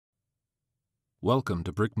Welcome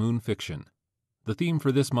to Brick Moon Fiction. The theme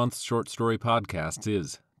for this month's short story podcast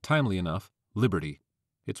is, timely enough, liberty.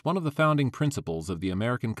 It's one of the founding principles of the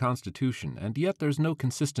American Constitution, and yet there's no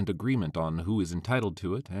consistent agreement on who is entitled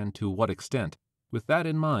to it and to what extent. With that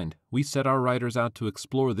in mind, we set our writers out to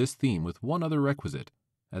explore this theme with one other requisite.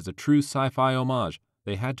 As a true sci-fi homage,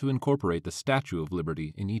 they had to incorporate the Statue of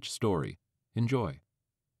Liberty in each story. Enjoy.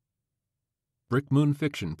 Brick Moon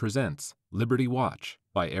Fiction presents Liberty Watch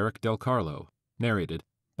by Eric Del Carlo, narrated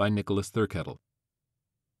by Nicholas Thurkettle.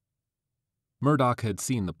 Murdoch had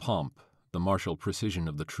seen the pomp, the martial precision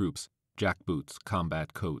of the troops, jackboots,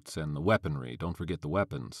 combat coats, and the weaponry. Don't forget the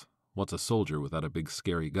weapons. What's a soldier without a big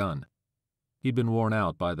scary gun? He'd been worn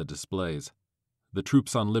out by the displays. The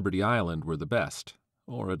troops on Liberty Island were the best,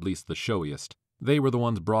 or at least the showiest. They were the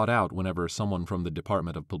ones brought out whenever someone from the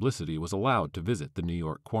Department of Publicity was allowed to visit the New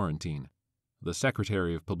York quarantine. The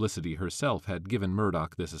Secretary of Publicity herself had given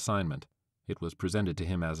Murdoch this assignment. It was presented to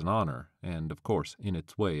him as an honor, and, of course, in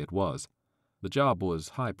its way it was. The job was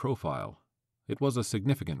high profile. It was a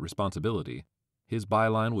significant responsibility. His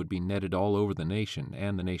byline would be netted all over the nation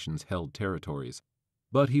and the nation's held territories.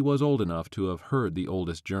 But he was old enough to have heard the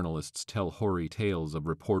oldest journalists tell hoary tales of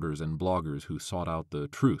reporters and bloggers who sought out the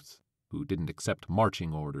truth, who didn't accept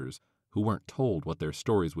marching orders, who weren't told what their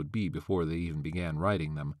stories would be before they even began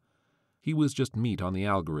writing them. He was just meat on the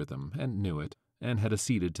algorithm, and knew it, and had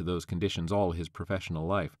acceded to those conditions all his professional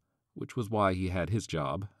life, which was why he had his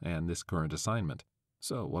job and this current assignment.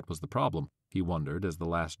 So what was the problem? He wondered as the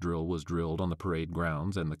last drill was drilled on the parade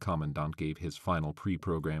grounds and the commandant gave his final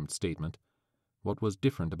pre-programmed statement. What was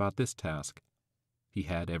different about this task? He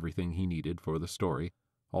had everything he needed for the story,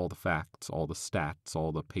 all the facts, all the stats,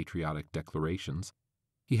 all the patriotic declarations.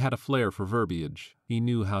 He had a flair for verbiage. He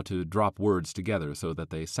knew how to drop words together so that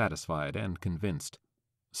they satisfied and convinced.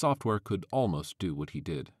 Software could almost do what he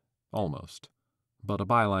did. Almost. But a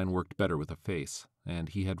byline worked better with a face, and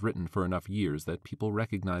he had written for enough years that people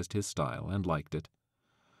recognized his style and liked it.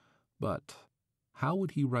 But how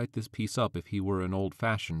would he write this piece up if he were an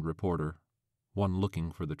old-fashioned reporter, one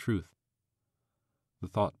looking for the truth? The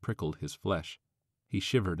thought prickled his flesh. He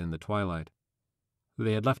shivered in the twilight.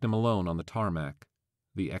 They had left him alone on the tarmac.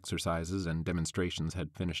 The exercises and demonstrations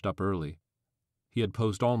had finished up early. He had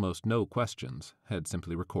posed almost no questions, had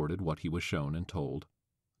simply recorded what he was shown and told.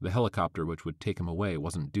 The helicopter which would take him away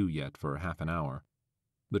wasn't due yet for half an hour.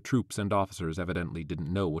 The troops and officers evidently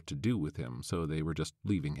didn't know what to do with him, so they were just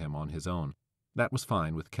leaving him on his own. That was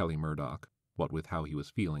fine with Kelly Murdoch, what with how he was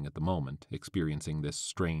feeling at the moment, experiencing this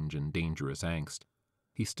strange and dangerous angst.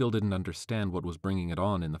 He still didn't understand what was bringing it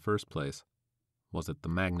on in the first place. Was it the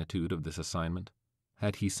magnitude of this assignment?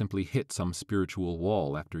 Had he simply hit some spiritual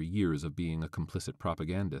wall after years of being a complicit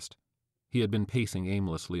propagandist? He had been pacing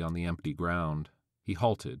aimlessly on the empty ground. He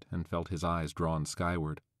halted and felt his eyes drawn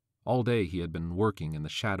skyward. All day he had been working in the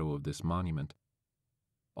shadow of this monument.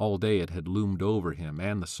 All day it had loomed over him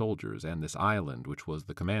and the soldiers and this island which was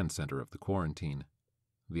the command center of the quarantine.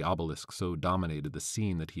 The obelisk so dominated the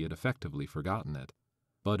scene that he had effectively forgotten it.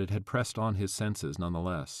 But it had pressed on his senses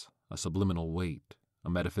nonetheless, a subliminal weight, a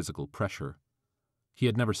metaphysical pressure. He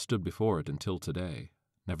had never stood before it until today,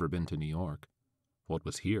 never been to New York. What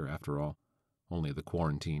was here, after all? Only the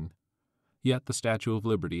quarantine. Yet the Statue of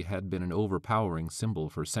Liberty had been an overpowering symbol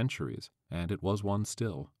for centuries, and it was one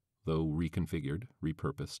still, though reconfigured,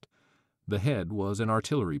 repurposed. The head was an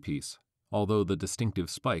artillery piece, although the distinctive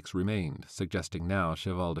spikes remained, suggesting now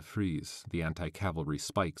cheval de frise, the anti-cavalry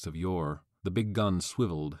spikes of yore. The big gun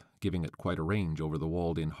swiveled, giving it quite a range over the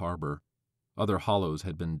walled-in harbor. Other hollows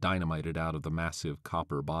had been dynamited out of the massive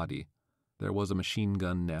copper body. There was a machine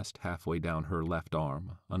gun nest halfway down her left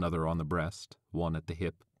arm, another on the breast, one at the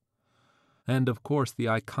hip. And, of course, the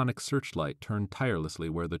iconic searchlight turned tirelessly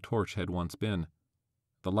where the torch had once been.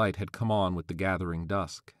 The light had come on with the gathering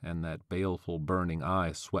dusk, and that baleful burning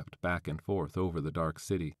eye swept back and forth over the dark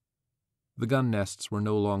city. The gun nests were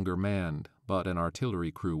no longer manned, but an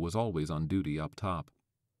artillery crew was always on duty up top.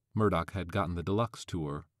 Murdoch had gotten the deluxe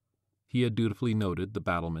tour. He had dutifully noted the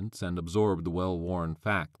battlements and absorbed the well-worn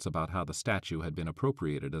facts about how the statue had been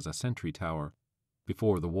appropriated as a sentry tower,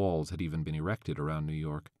 before the walls had even been erected around New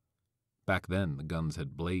York. Back then the guns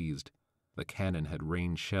had blazed. The cannon had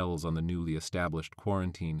rained shells on the newly established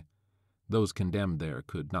quarantine. Those condemned there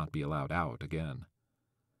could not be allowed out again.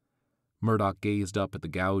 Murdoch gazed up at the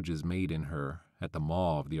gouges made in her, at the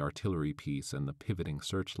maw of the artillery piece and the pivoting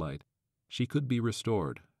searchlight. She could be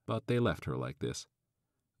restored, but they left her like this.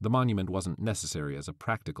 The monument wasn't necessary as a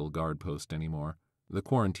practical guard post anymore. The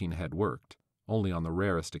quarantine had worked. Only on the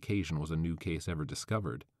rarest occasion was a new case ever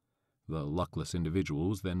discovered. The luckless individual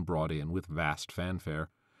was then brought in with vast fanfare.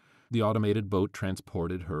 The automated boat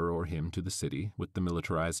transported her or him to the city, with the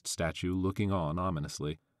militarized statue looking on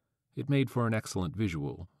ominously. It made for an excellent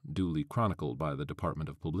visual, duly chronicled by the Department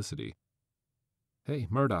of Publicity. "Hey,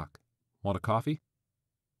 Murdoch, want a coffee?"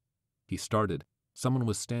 He started. Someone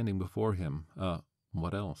was standing before him.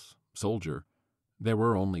 What else? Soldier. There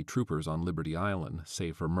were only troopers on Liberty Island,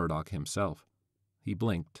 save for Murdoch himself. He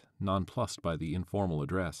blinked, nonplussed by the informal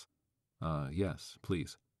address. Yes,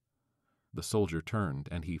 please." The soldier turned,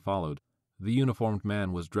 and he followed. The uniformed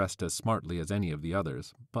man was dressed as smartly as any of the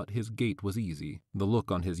others, but his gait was easy, the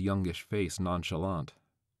look on his youngish face nonchalant.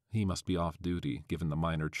 He must be off duty, given the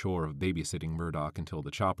minor chore of babysitting Murdoch until the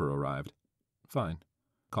chopper arrived. Fine.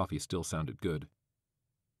 Coffee still sounded good.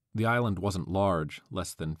 The island wasn't large,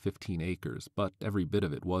 less than 15 acres, but every bit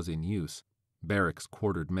of it was in use. Barracks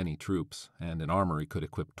quartered many troops, and an armory could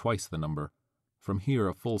equip twice the number. From here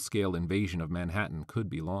a full-scale invasion of Manhattan could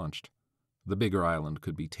be launched. The bigger island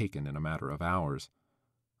could be taken in a matter of hours.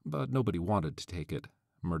 But nobody wanted to take it,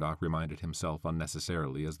 Murdoch reminded himself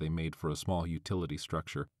unnecessarily as they made for a small utility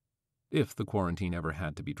structure. If the quarantine ever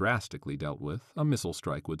had to be drastically dealt with, a missile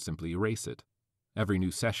strike would simply erase it. Every new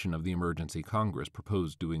session of the Emergency Congress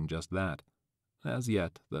proposed doing just that. As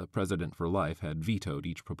yet, the President for Life had vetoed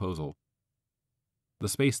each proposal. The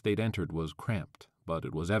space they'd entered was cramped, but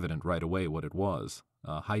it was evident right away what it was,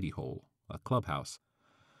 a hidey-hole, a clubhouse.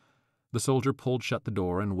 The soldier pulled shut the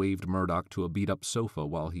door and waved Murdoch to a beat-up sofa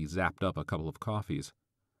while he zapped up a couple of coffees.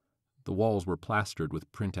 The walls were plastered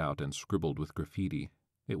with printout and scribbled with graffiti.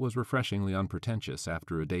 It was refreshingly unpretentious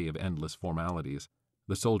after a day of endless formalities.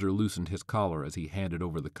 The soldier loosened his collar as he handed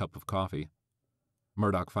over the cup of coffee.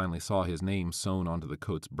 Murdoch finally saw his name sewn onto the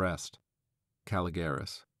coat's breast.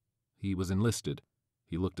 Caligaris. He was enlisted.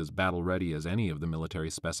 He looked as battle-ready as any of the military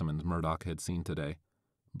specimens Murdoch had seen today.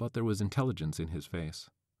 But there was intelligence in his face,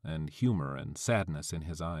 and humor and sadness in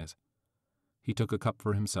his eyes. He took a cup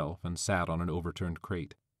for himself and sat on an overturned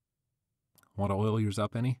crate. "Want to oil yours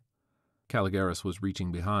up any?" Caligaris was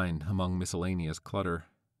reaching behind, among miscellaneous clutter.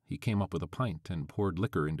 He came up with a pint and poured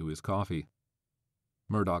liquor into his coffee.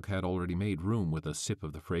 Murdoch had already made room with a sip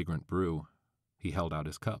of the fragrant brew. He held out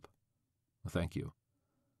his cup. "Thank you."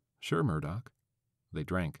 "Sure, Murdoch." They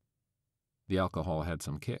drank. The alcohol had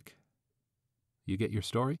some kick. "You get your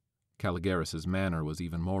story?" Caligaris's manner was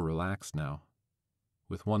even more relaxed now.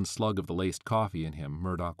 With one slug of the laced coffee in him,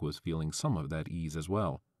 Murdoch was feeling some of that ease as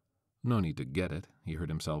well. No need to get it, he heard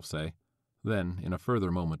himself say. Then, in a further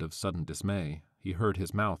moment of sudden dismay, he heard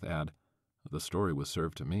his mouth add, "The story was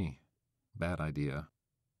served to me. Bad idea.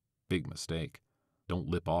 Big mistake. Don't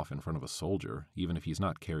lip off in front of a soldier, even if he's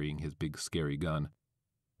not carrying his big scary gun."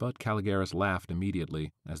 But Caligaris laughed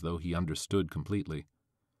immediately, as though he understood completely.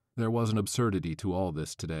 There was an absurdity to all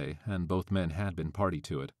this today, and both men had been party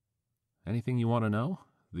to it. "Anything you want to know?"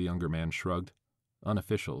 The younger man shrugged.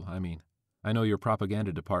 "Unofficial, I mean. I know your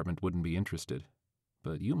propaganda department wouldn't be interested,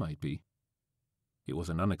 but you might be." It was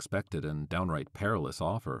an unexpected and downright perilous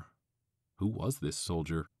offer. Who was this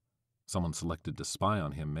soldier? Someone selected to spy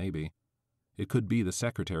on him, maybe. It could be the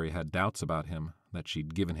secretary had doubts about him, that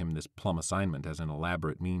she'd given him this plum assignment as an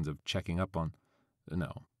elaborate means of checking up on...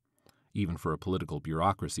 No. Even for a political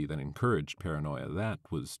bureaucracy that encouraged paranoia, that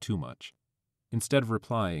was too much. Instead of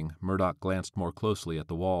replying, Murdoch glanced more closely at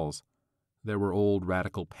the walls. There were old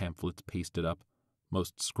radical pamphlets pasted up,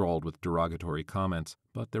 most scrawled with derogatory comments,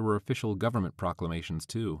 but there were official government proclamations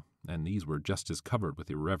too, and these were just as covered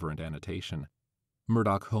with irreverent annotation.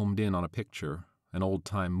 Murdoch homed in on a picture, an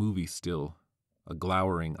old-time movie still, a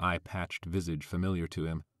glowering, eye-patched visage familiar to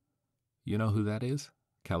him. "You know who that is?"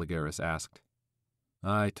 Caligaris asked.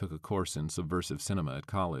 "I took a course in subversive cinema at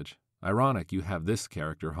college. Ironic you have this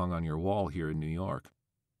character hung on your wall here in New York.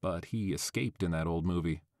 But he escaped in that old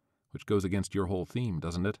movie, which goes against your whole theme,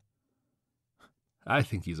 doesn't it?" "I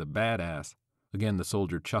think he's a badass." Again the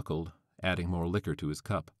soldier chuckled, adding more liquor to his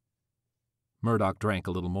cup. Murdoch drank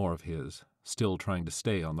a little more of his, still trying to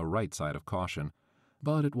stay on the right side of caution,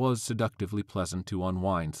 but it was seductively pleasant to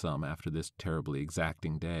unwind some after this terribly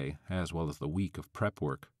exacting day, as well as the week of prep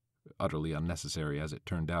work, utterly unnecessary as it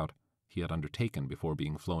turned out, he had undertaken before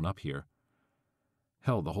being flown up here.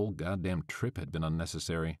 Hell, the whole goddamn trip had been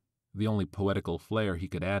unnecessary. The only poetical flair he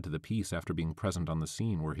could add to the piece after being present on the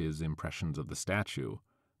scene were his impressions of the statue,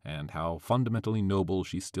 and how fundamentally noble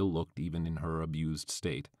she still looked even in her abused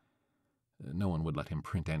state. No one would let him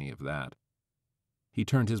print any of that. He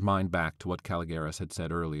turned his mind back to what Caligaris had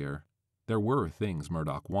said earlier. There were things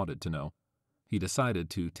Murdoch wanted to know. He decided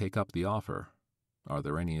to take up the offer. Are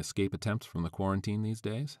there any escape attempts from the quarantine these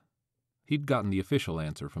days? He'd gotten the official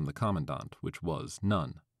answer from the commandant, which was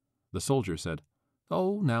none. The soldier said,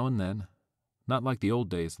 "Oh, now and then. Not like the old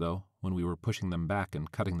days, though. when we were pushing them back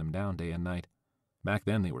and cutting them down day and night. Back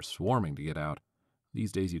then they were swarming to get out.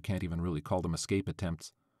 These days you can't even really call them escape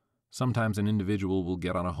attempts. Sometimes an individual will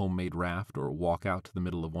get on a homemade raft or walk out to the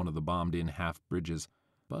middle of one of the bombed-in half-bridges,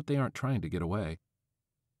 but they aren't trying to get away.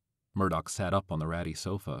 Murdoch sat up on the ratty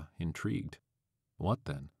sofa, intrigued. What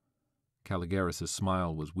then? Caligaris'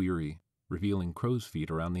 smile was weary, revealing crow's feet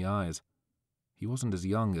around the eyes. He wasn't as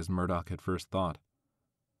young as Murdoch had first thought.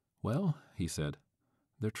 Well, he said,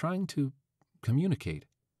 they're trying to communicate.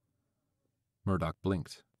 Murdoch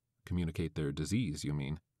blinked. Communicate their disease, you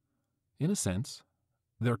mean? In a sense.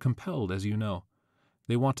 They're compelled, as you know.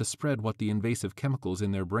 They want to spread what the invasive chemicals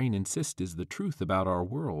in their brain insist is the truth about our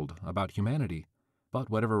world, about humanity.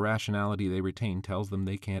 But whatever rationality they retain tells them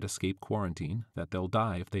they can't escape quarantine, that they'll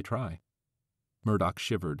die if they try. Murdoch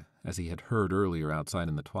shivered, as he had heard earlier outside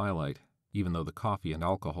in the twilight, even though the coffee and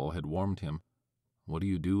alcohol had warmed him. What do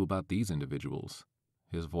you do about these individuals?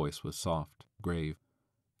 His voice was soft, grave.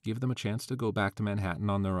 Give them a chance to go back to Manhattan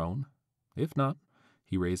on their own? If not,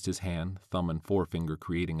 he raised his hand, thumb and forefinger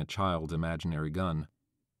creating a child's imaginary gun.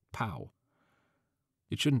 Pow!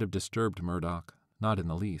 It shouldn't have disturbed Murdoch, not in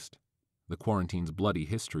the least. The quarantine's bloody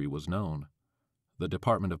history was known. The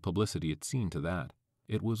Department of Publicity had seen to that.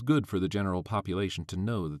 It was good for the general population to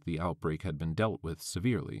know that the outbreak had been dealt with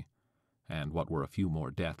severely. And what were a few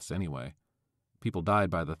more deaths anyway? People died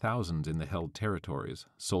by the thousands in the held territories,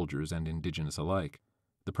 soldiers and indigenous alike.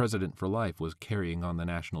 The President for life was carrying on the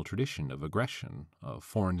national tradition of aggression, of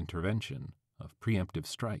foreign intervention, of preemptive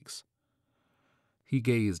strikes. He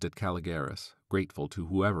gazed at Caligaris, grateful to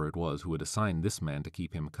whoever it was who had assigned this man to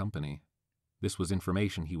keep him company. This was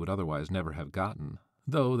information he would otherwise never have gotten,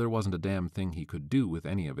 though there wasn't a damn thing he could do with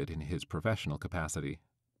any of it in his professional capacity.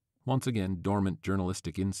 Once again, dormant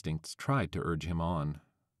journalistic instincts tried to urge him on.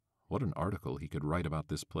 What an article he could write about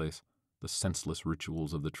this place, the senseless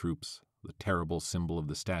rituals of the troops, the terrible symbol of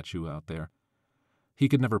the statue out there. He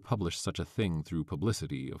could never publish such a thing through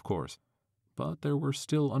publicity, of course. But there were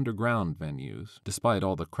still underground venues, despite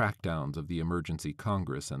all the crackdowns of the emergency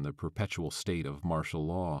Congress and the perpetual state of martial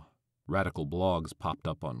law. Radical blogs popped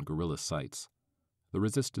up on guerrilla sites. The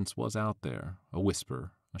resistance was out there, a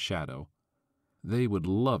whisper, a shadow. They would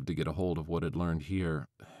love to get a hold of what had learned here.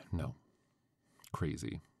 No.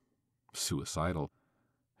 Crazy. Suicidal.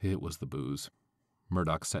 It was the booze.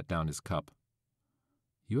 Murdoch set down his cup.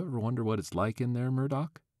 You ever wonder what it's like in there,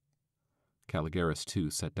 Murdoch? Caligaris, too,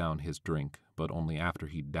 set down his drink, but only after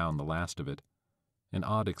he'd downed the last of it. An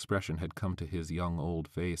odd expression had come to his young old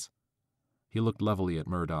face. He looked levelly at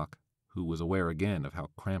Murdoch, who was aware again of how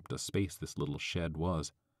cramped a space this little shed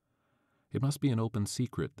was. It must be an open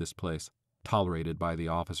secret, this place, tolerated by the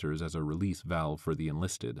officers as a release valve for the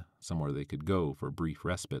enlisted, somewhere they could go for brief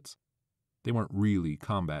respites. They weren't really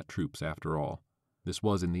combat troops, after all. This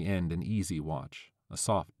was, in the end, an easy watch, a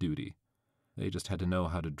soft duty. They just had to know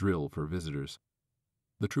how to drill for visitors.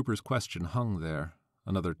 The trooper's question hung there,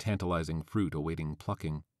 another tantalizing fruit awaiting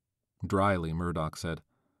plucking. Dryly, Murdoch said,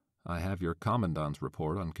 I have your commandant's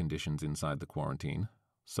report on conditions inside the quarantine,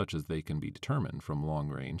 such as they can be determined from long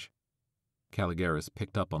range. Caligaris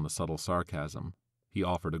picked up on the subtle sarcasm. He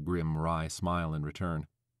offered a grim, wry smile in return.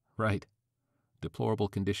 Right. Deplorable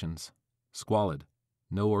conditions. Squalid.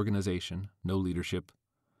 No organization, no leadership.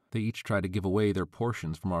 They each try to give away their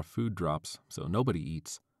portions from our food drops, so nobody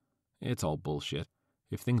eats. It's all bullshit.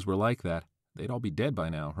 If things were like that, they'd all be dead by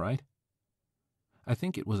now, right? I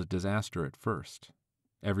think it was a disaster at first.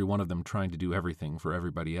 Every one of them trying to do everything for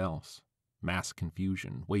everybody else. Mass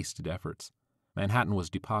confusion, wasted efforts. Manhattan was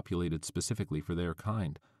depopulated specifically for their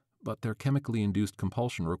kind, but their chemically induced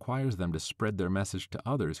compulsion requires them to spread their message to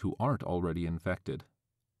others who aren't already infected.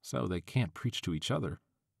 So they can't preach to each other.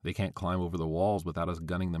 They can't climb over the walls without us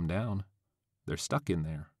gunning them down. They're stuck in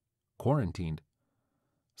there, quarantined.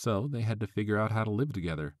 So they had to figure out how to live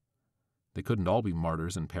together. They couldn't all be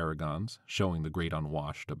martyrs and paragons, showing the great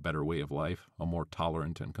unwashed a better way of life, a more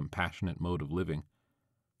tolerant and compassionate mode of living.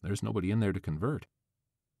 There's nobody in there to convert.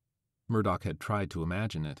 Murdoch had tried to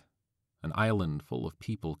imagine it. An island full of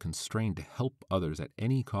people constrained to help others at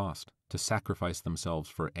any cost, to sacrifice themselves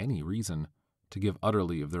for any reason, to give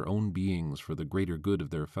utterly of their own beings for the greater good of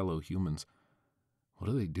their fellow humans. What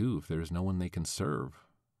do they do if there is no one they can serve?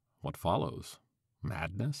 What follows?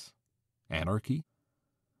 Madness? Anarchy?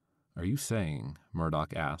 Are you saying,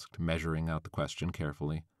 Murdoch asked, measuring out the question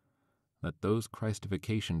carefully, that those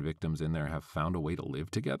Christification victims in there have found a way to live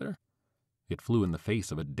together? It flew in the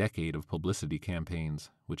face of a decade of publicity campaigns,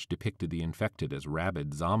 which depicted the infected as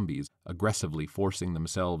rabid zombies, aggressively forcing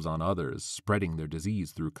themselves on others, spreading their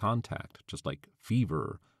disease through contact, just like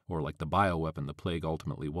fever, or like the bioweapon the plague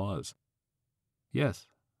ultimately was. Yes,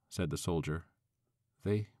 said the soldier.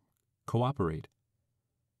 "They cooperate."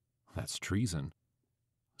 "That's treason."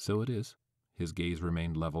 "So it is." His gaze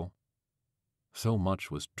remained level. So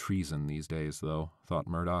much was treason these days, though, thought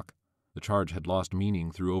Murdoch. The charge had lost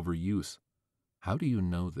meaning through overuse. "How do you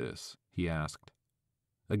know this?" he asked.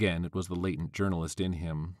 Again, it was the latent journalist in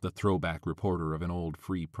him, the throwback reporter of an old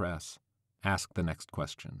free press. Ask the next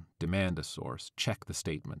question, demand a source, check the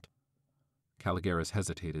statement. Caligaris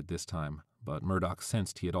hesitated this time, but Murdoch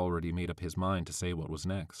sensed he had already made up his mind to say what was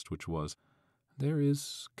next, which was, "There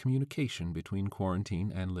is communication between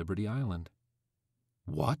Quarantine and Liberty Island."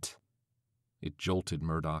 "What?" It jolted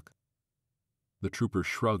Murdoch. The trooper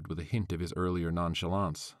shrugged with a hint of his earlier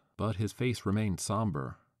nonchalance, but his face remained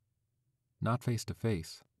somber. "Not face to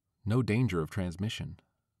face. No danger of transmission.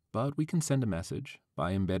 But we can send a message,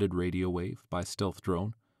 by embedded radio wave, by stealth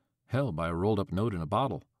drone, hell, by a rolled-up note in a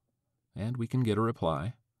bottle. And we can get a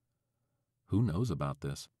reply." "Who knows about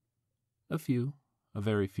this?" "A few. A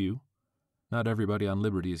very few. Not everybody on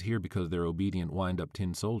Liberty is here because they're obedient wind-up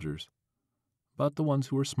tin soldiers. But the ones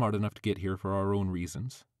who are smart enough to get here for our own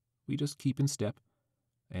reasons, we just keep in step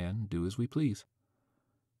and do as we please."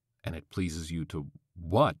 "And it pleases you to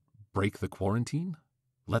what? Break the quarantine?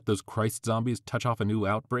 Let those Christ zombies touch off a new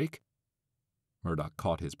outbreak?" Murdoch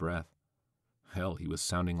caught his breath. Hell, he was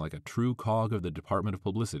sounding like a true cog of the Department of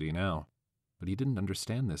Publicity now. But he didn't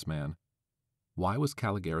understand this man. Why was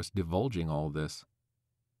Caligaris divulging all this?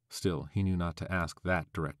 Still, he knew not to ask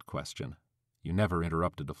that direct question. You never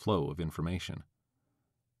interrupted a flow of information.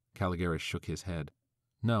 Caligaris shook his head.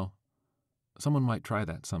 "No. Someone might try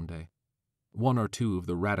that someday. One or two of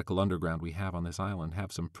the radical underground we have on this island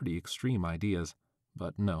have some pretty extreme ideas,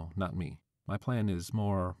 but no, not me. My plan is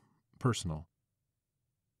more personal."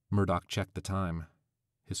 Murdoch checked the time.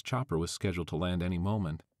 His chopper was scheduled to land any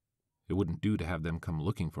moment. It wouldn't do to have them come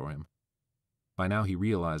looking for him. By now he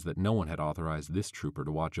realized that no one had authorized this trooper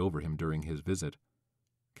to watch over him during his visit.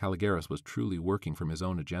 Caligaris was truly working from his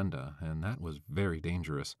own agenda, and that was very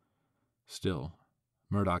dangerous. Still,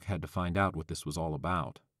 Murdoch had to find out what this was all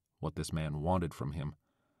about, what this man wanted from him.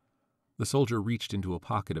 The soldier reached into a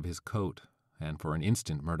pocket of his coat, and for an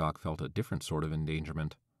instant Murdoch felt a different sort of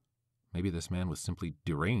endangerment. Maybe this man was simply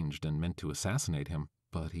deranged and meant to assassinate him,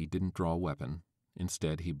 but he didn't draw a weapon.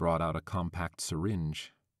 Instead, he brought out a compact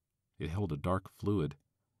syringe. It held a dark fluid.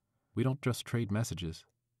 "We don't just trade messages.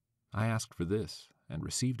 I asked for this, and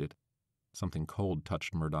received it." Something cold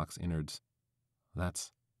touched Murdoch's innards.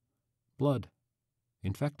 "That's blood.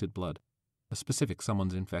 Infected blood. A specific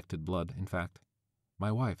someone's infected blood, in fact.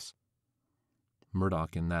 My wife's."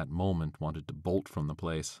 Murdoch in that moment wanted to bolt from the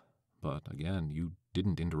place, but again, you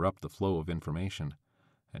didn't interrupt the flow of information,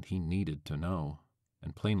 and he needed to know,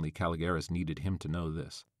 and plainly Caligaris needed him to know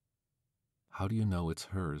this. "How do you know it's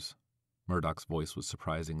hers?" Murdoch's voice was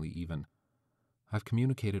surprisingly even. "I've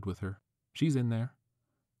communicated with her. She's in there.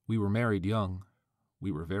 We were married young.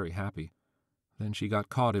 We were very happy. Then she got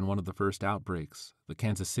caught in one of the first outbreaks, the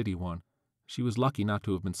Kansas City one. She was lucky not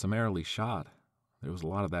to have been summarily shot. There was a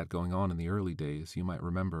lot of that going on in the early days, you might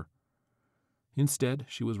remember. Instead,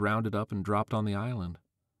 she was rounded up and dropped on the island.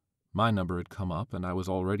 My number had come up, and I was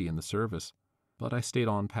already in the service, but I stayed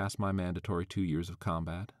on past my mandatory 2 years of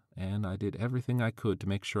combat, and I did everything I could to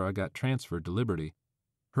make sure I got transferred to Liberty.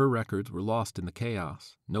 Her records were lost in the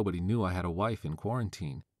chaos. Nobody knew I had a wife in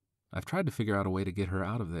quarantine. I've tried to figure out a way to get her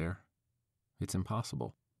out of there. It's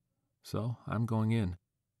impossible. So I'm going in."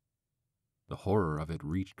 The horror of it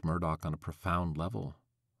reached Murdoch on a profound level.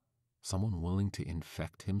 Someone willing to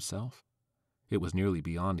infect himself? It was nearly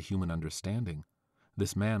beyond human understanding.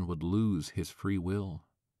 This man would lose his free will.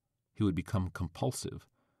 He would become compulsive.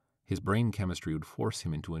 His brain chemistry would force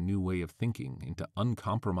him into a new way of thinking, into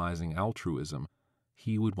uncompromising altruism.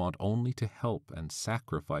 He would want only to help and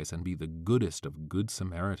sacrifice and be the goodest of good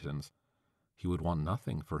Samaritans. He would want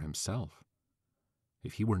nothing for himself.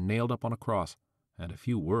 If he were nailed up on a cross, and a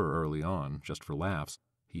few were early on, just for laughs,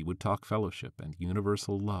 he would talk fellowship and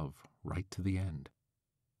universal love right to the end.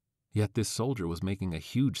 Yet this soldier was making a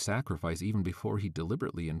huge sacrifice even before he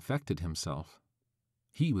deliberately infected himself.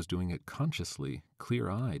 He was doing it consciously,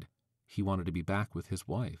 clear-eyed. He wanted to be back with his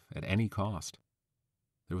wife at any cost.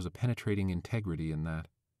 There was a penetrating integrity in that.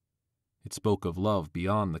 It spoke of love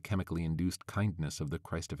beyond the chemically induced kindness of the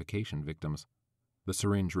Christification victims. The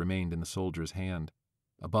syringe remained in the soldier's hand.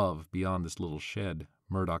 Above, beyond this little shed,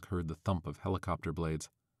 Murdoch heard the thump of helicopter blades.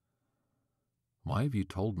 "Why have you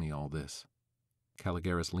told me all this?"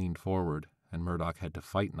 Caligaris leaned forward, and Murdoch had to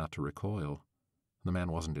fight not to recoil. The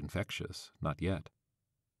man wasn't infectious, not yet.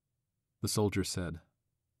 The soldier said,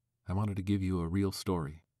 "I wanted to give you a real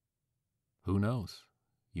story. Who knows?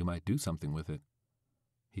 You might do something with it."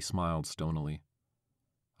 He smiled stonily.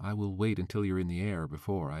 "I will wait until you're in the air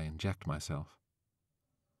before I inject myself."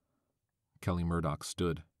 Kelly Murdoch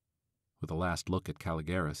stood. With a last look at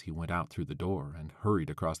Caligaris, he went out through the door and hurried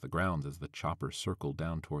across the grounds as the chopper circled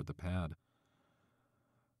down toward the pad.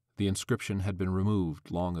 The inscription had been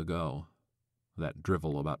removed long ago. That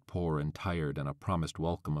drivel about poor and tired and a promised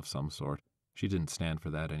welcome of some sort, she didn't stand for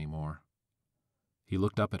that anymore. He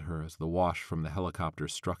looked up at her as the wash from the helicopter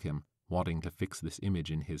struck him, wanting to fix this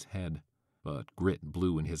image in his head, but grit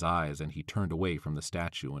blew in his eyes and he turned away from the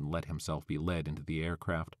statue and let himself be led into the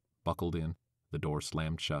aircraft, buckled in, the door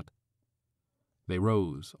slammed shut. They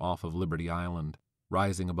rose off of Liberty Island,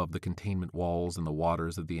 rising above the containment walls and the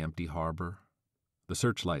waters of the empty harbor. The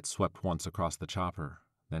searchlight swept once across the chopper,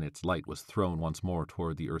 then its light was thrown once more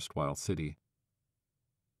toward the erstwhile city.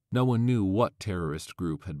 No one knew what terrorist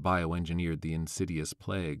group had bioengineered the insidious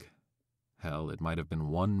plague. Hell, it might have been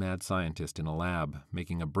one mad scientist in a lab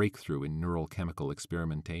making a breakthrough in neural chemical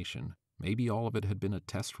experimentation. Maybe all of it had been a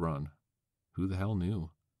test run. Who the hell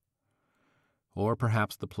knew? Or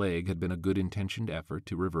perhaps the plague had been a good-intentioned effort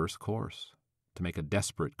to reverse course, to make a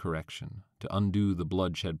desperate correction, to undo the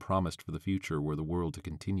bloodshed promised for the future were the world to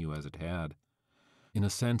continue as it had. In a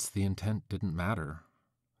sense, the intent didn't matter.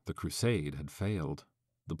 The crusade had failed.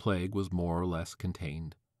 The plague was more or less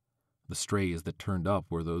contained. The strays that turned up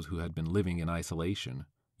were those who had been living in isolation,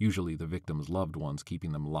 usually the victims' loved ones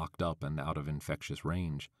keeping them locked up and out of infectious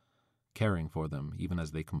range, caring for them even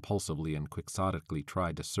as they compulsively and quixotically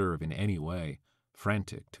tried to serve in any way,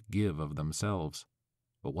 frantic to give of themselves.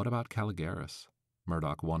 But what about Caligaris?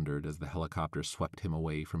 Murdoch wondered as the helicopter swept him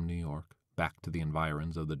away from New York, back to the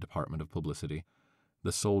environs of the Department of Publicity.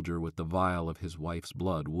 The soldier with the vial of his wife's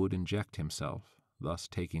blood would inject himself, thus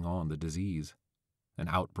taking on the disease. An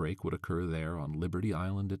outbreak would occur there on Liberty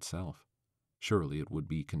Island itself. Surely it would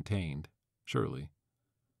be contained. Surely.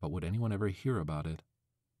 But would anyone ever hear about it?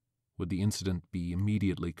 Would the incident be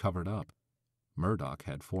immediately covered up? Murdoch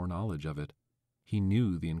had foreknowledge of it. He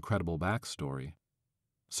knew the incredible backstory.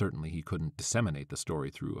 Certainly he couldn't disseminate the story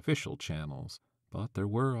through official channels, but there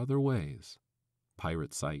were other ways.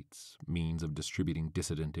 Pirate sites, means of distributing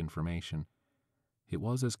dissident information. It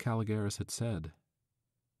was as Caligaris had said.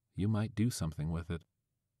 You might do something with it.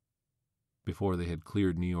 Before they had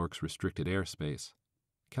cleared New York's restricted airspace,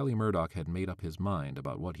 Kelly Murdoch had made up his mind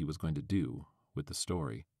about what he was going to do with the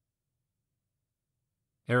story.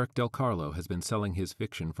 Eric Del Carlo has been selling his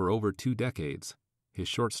fiction for over 2 decades. His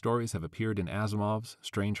short stories have appeared in Asimov's,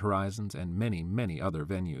 Strange Horizons, and many, many other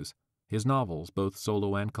venues. His novels, both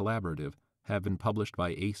solo and collaborative, have been published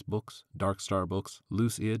by Ace Books, Dark Star Books,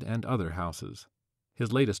 Loose Id, and other houses.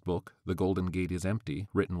 His latest book, The Golden Gate is Empty,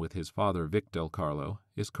 written with his father Vic Del Carlo,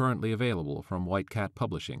 is currently available from White Cat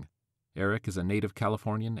Publishing. Eric is a native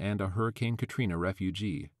Californian and a Hurricane Katrina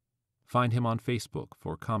refugee. Find him on Facebook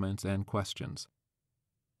for comments and questions.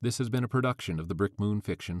 This has been a production of the Brick Moon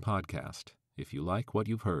Fiction Podcast. If you like what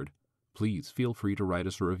you've heard, please feel free to write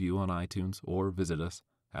us a review on iTunes or visit us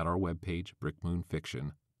at our webpage,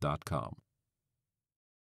 brickmoonfiction.com.